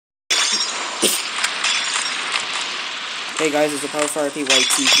Hey guys, it's the part9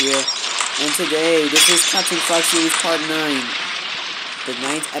 here, and today this is Capturing Flag Series Part 9, the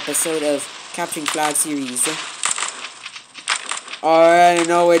 9th episode of Capturing Flag Series. Alright, I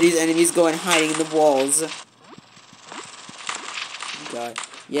know where these enemies go and hiding in the walls. God,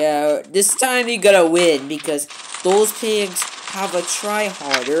 yeah, this time we gotta win because those pigs have a try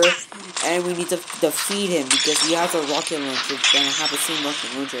harder, and we need to defeat him because he has a rocket launcher and I have the same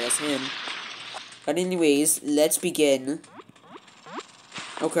rocket launcher as him. But anyways, let's begin.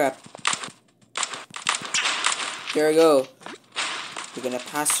 Oh crap. Here we go. We're gonna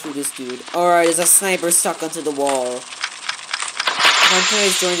pass through this dude. Alright, there's a sniper stuck onto the wall. One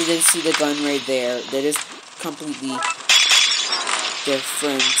player's joined and didn't see the gun right there. That is completely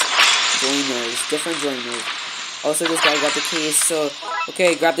different joiners. Also, this guy got the case, so...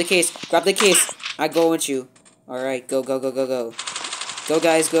 Okay, grab the case. Grab the case. I go with you. Alright, go. Go,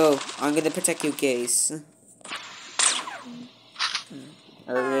 guys, go. I'm gonna protect you, case.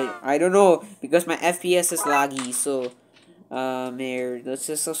 Alright, I don't know, because my FPS is laggy, so... here, let's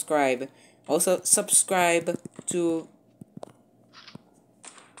just subscribe. Also, subscribe to...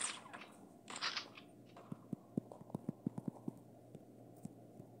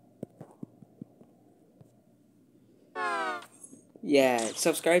 Yeah,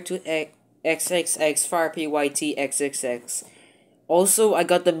 subscribe to XXX FarPYT. Also, I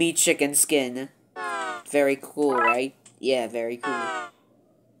got the meat chicken skin. Very cool, right? Yeah, very cool.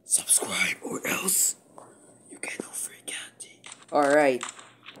 Subscribe or else you get no free candy. Alright.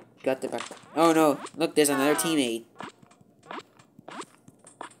 Got the back. Oh no, look, there's another teammate.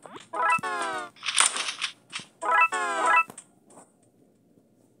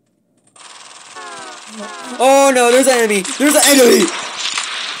 Oh no, there's an enemy! There's an enemy!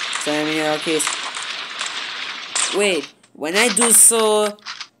 There's an enemy in our case. Wait, when I do so,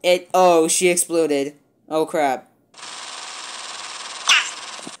 oh, she exploded. Oh crap.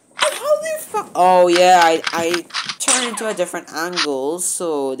 Oh yeah, I turned into a different angle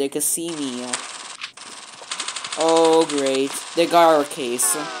so they could see me. Oh great, they got our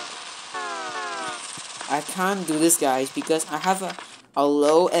case. I can't do this, guys, because I have a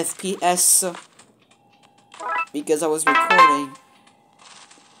low FPS because I was recording.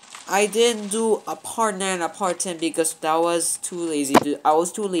 I didn't do a part 9 or part 10 because that was too lazy to. I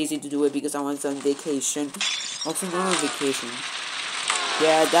was too lazy to do it because I was on vacation. Also, not on vacation.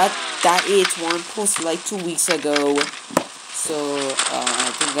 Yeah, that H1 posted like 2 weeks ago. So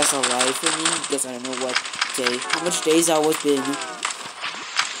I think that's a lie for me because I don't know how much days I was been.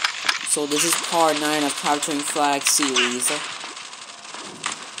 So this is part 9 of Capturing Flag Series.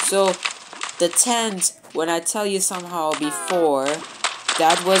 So the tent, when I tell you somehow before,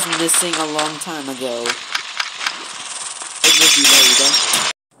 that was missing a long time ago. It was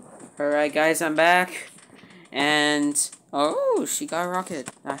delayed. Alright guys, I'm back. And oh, she got a rocket.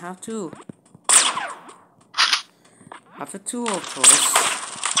 I have two. Have a two, of course.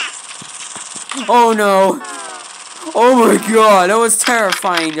 Oh no! Oh my god, that was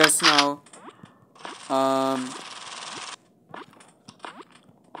terrifying just now.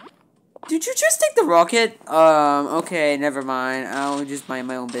 Did you just take the rocket? Okay, never mind. I'll just mind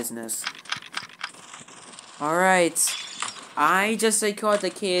my own business. Alright. I just secured the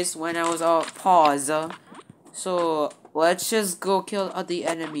case when I was off pause. So, let's just go kill the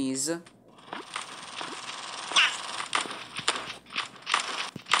enemies.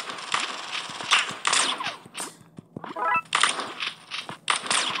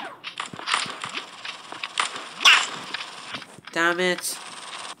 Damn it.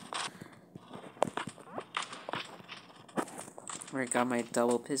 I got my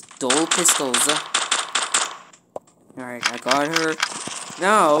dual pistols. Alright, I got her.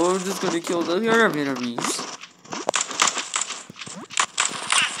 Now, we're just gonna kill the other enemies.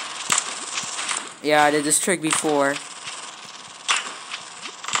 Yeah, I did this trick before.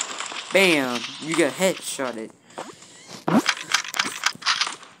 Bam! You get headshotted.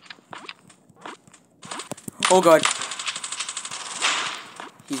 Oh god.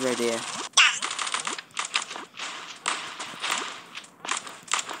 He's right there.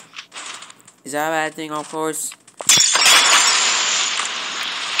 Is that a bad thing, of course?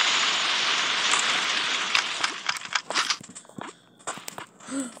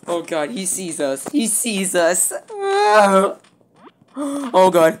 Oh god, he sees us. He sees us. Oh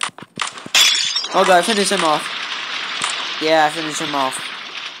god. Oh god, finish him off. Yeah, finish him off.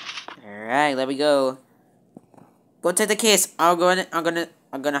 Alright, there we go. Go take the case. I'm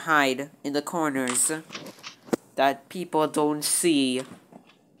gonna hide in the corners that people don't see.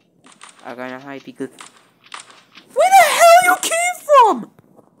 I'm gonna hide because... Where the hell you came from?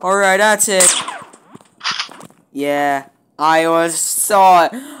 Alright, that's it. Yeah,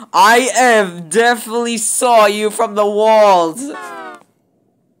 I have definitely saw you from the walls.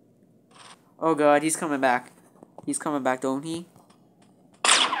 Oh god, he's coming back. He's coming back, don't he?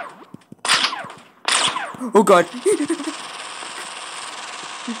 Oh god.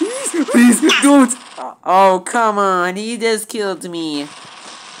 Please, don't. Oh, come on. He just killed me.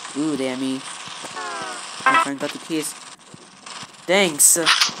 Ooh, damn me. My friend got the keys. Thanks.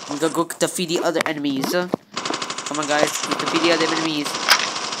 I'm gonna go defeat the other enemies. Come on, guys. Defeat the other enemies.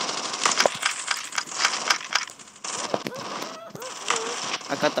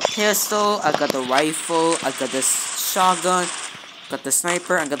 I got the pistol. I got the rifle. I got the shotgun. Got the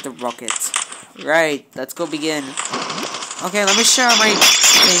sniper. I got the rocket. Right. Let's go begin. Okay, let me share my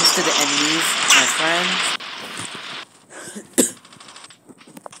things to the enemies, my friends.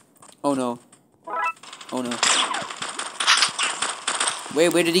 Oh no. Oh no. Wait,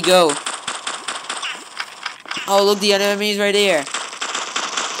 where did he go? Oh, look, the enemies right there.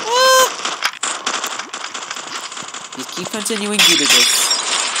 Ah! Just keep continuing to do this.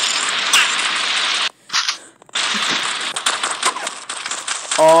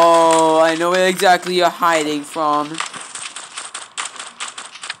 Oh, I know where exactly you're hiding from.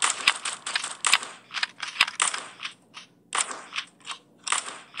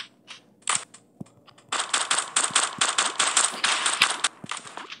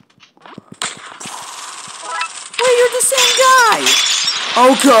 Wait, you're the same guy!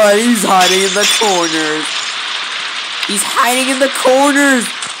 Oh god, he's hiding in the corners. He's hiding in the corners!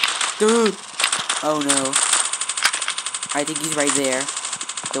 Dude. Oh no. I think he's right there.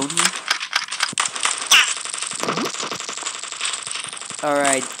 Don't he?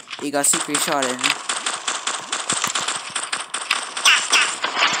 Alright, he got secret shot in.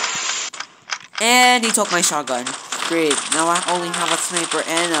 And he took my shotgun. Great, now I only have a sniper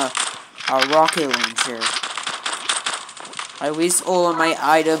and a rocket launcher. I waste all of my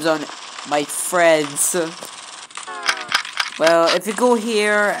items on my friends. Well, if you go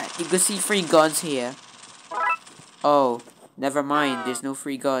here, you can see free guns here. Oh, never mind, there's no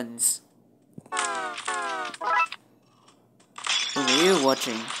free guns. Who are you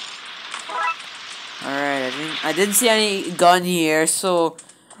watching? Alright, I didn't see any gun here, so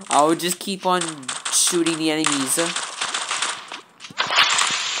I will just keep on shooting the enemies.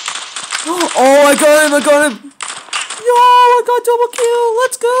 Oh, I got him! I got him! Yo, I got double kill!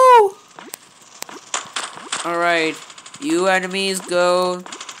 Let's go! Alright, you enemies go.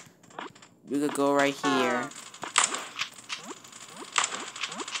 We could go right here.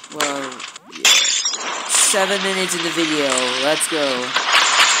 Well, yeah. 7 minutes in the video. Let's go.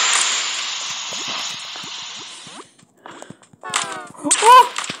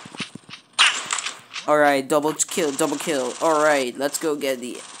 Oh! Alright, double kill. Alright, let's go get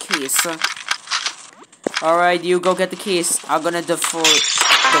the case. Alright, you go get the case. I'm gonna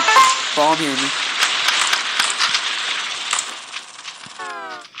bomb him.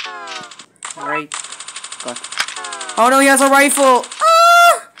 Alright. God. Oh no, he has a rifle!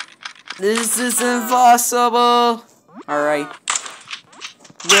 Ah! This is impossible! Alright.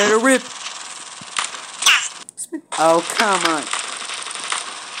 Where to rip? Oh, come on.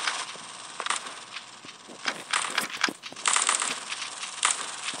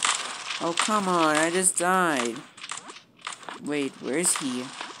 Oh, come on, I just died. Wait, where is he?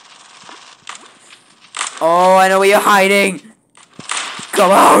 Oh, I know where you're hiding!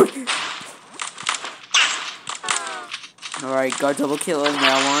 Come out! Alright, got double kill on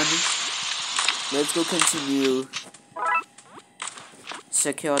that one. Let's go continue.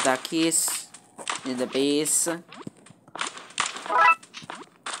 Secure that case in the base.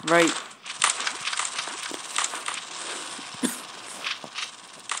 Right.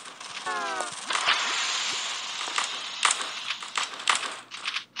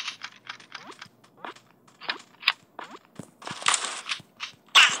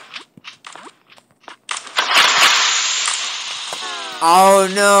 Oh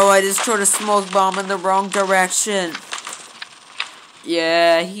no, I just threw a smoke bomb in the wrong direction.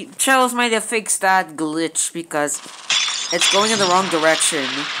 Yeah, Charles might have fixed that glitch because it's going in the wrong direction.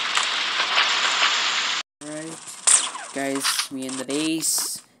 Alright, guys, we in the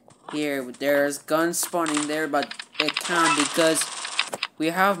base. Here, there's guns spawning there, but it can't because we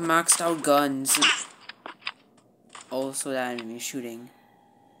have maxed out guns. Also, that enemy shooting.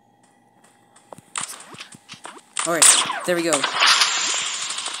 Alright, there we go.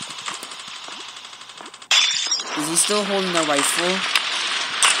 Is he still holding the rifle?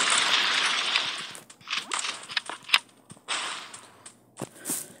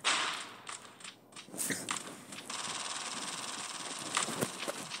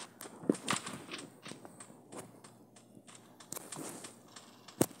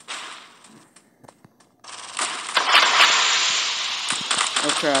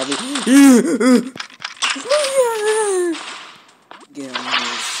 Krabby. Get on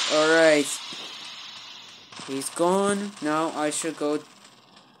this. Alright. He's gone. Now I should go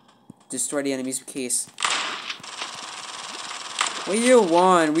destroy the enemy's case. What do you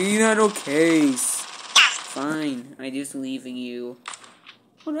want? We had no case. Fine. I'm just leaving you.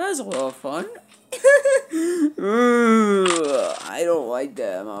 Well, that's a lot of fun. I don't like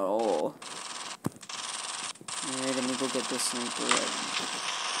them at all. Alright, let me go get this sniper ready.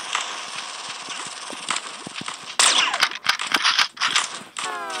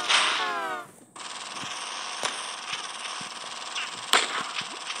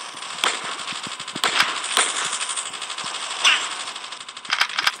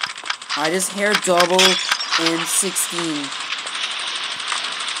 I just hear double and 16.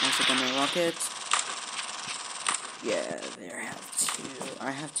 Also got my rocket. Yeah, there I have two.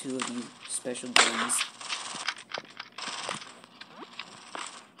 I have two of these special guns.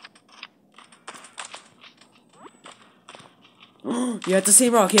 You have the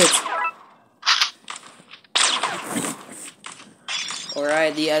same rocket!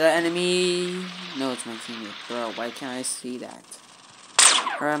 Alright, the other enemy... No, it's my teammate. Bro, why can't I see that?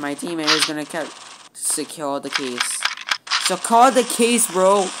 Alright, my teammate is gonna secure the case. Secure the case,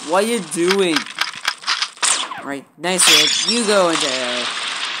 bro! What are you doing? Alright, nice hit. You go in there.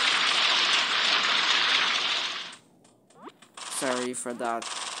 Sorry for that.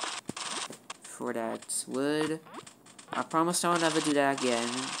 For that wood. I promise I'll never do that again.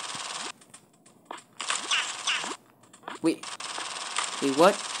 Wait. Wait,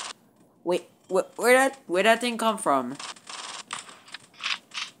 what? Wait, where that thing come from?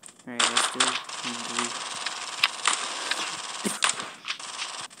 Alright, let's do it.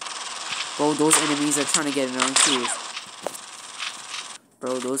 Bro, those enemies are trying to get in our case.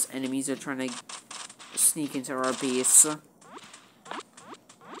 Bro, those enemies are trying to sneak into our base.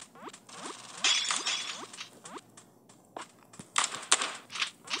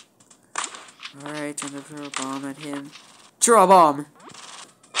 Alright, time to throw a bomb at him. Throw a bomb!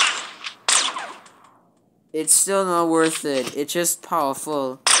 It's still not worth it. It's just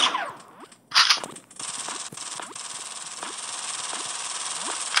powerful.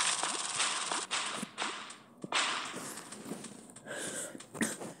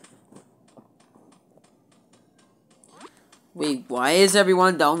 Wait, why is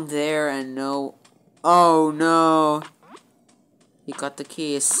everyone down there and no... Oh no! He got the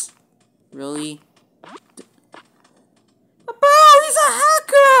case. Really? Bro, he's a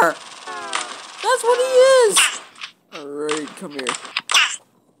hacker! That's what he is! Alright, come here.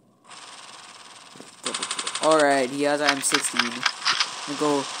 Alright, he has M16. And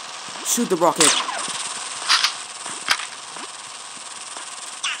go shoot the rocket.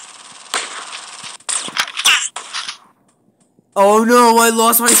 Oh no, I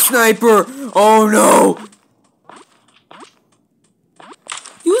lost my sniper! Oh no!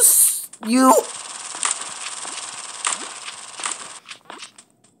 You...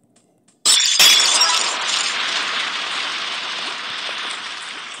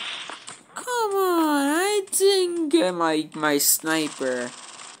 Come on, I didn't get my sniper.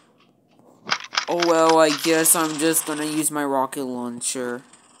 Oh well, I guess I'm just gonna use my rocket launcher.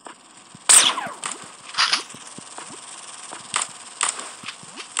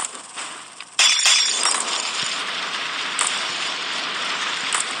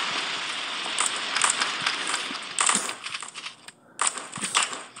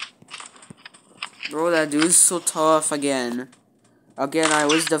 Bro, that dude's so tough again. Again, I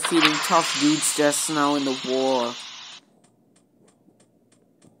was defeating tough dudes just now in the war.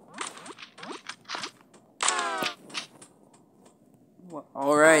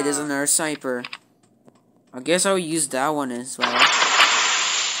 Alright, there's another sniper. I guess I'll use that one as well.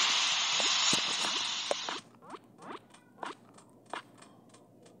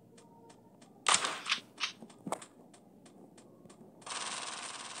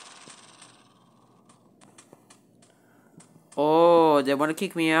 Oh, they want to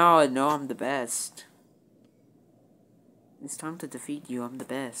kick me out. No, I'm the best. It's time to defeat you. I'm the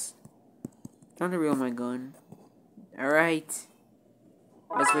best. Time to reel my gun. Alright.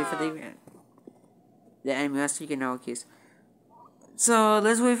 Let's wait for the enemy has taken our case. So,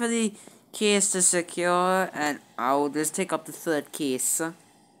 let's wait for the case to secure, and I'll just take up the third case.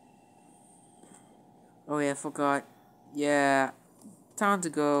 Oh yeah, I forgot. Yeah. Time to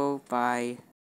go. Bye.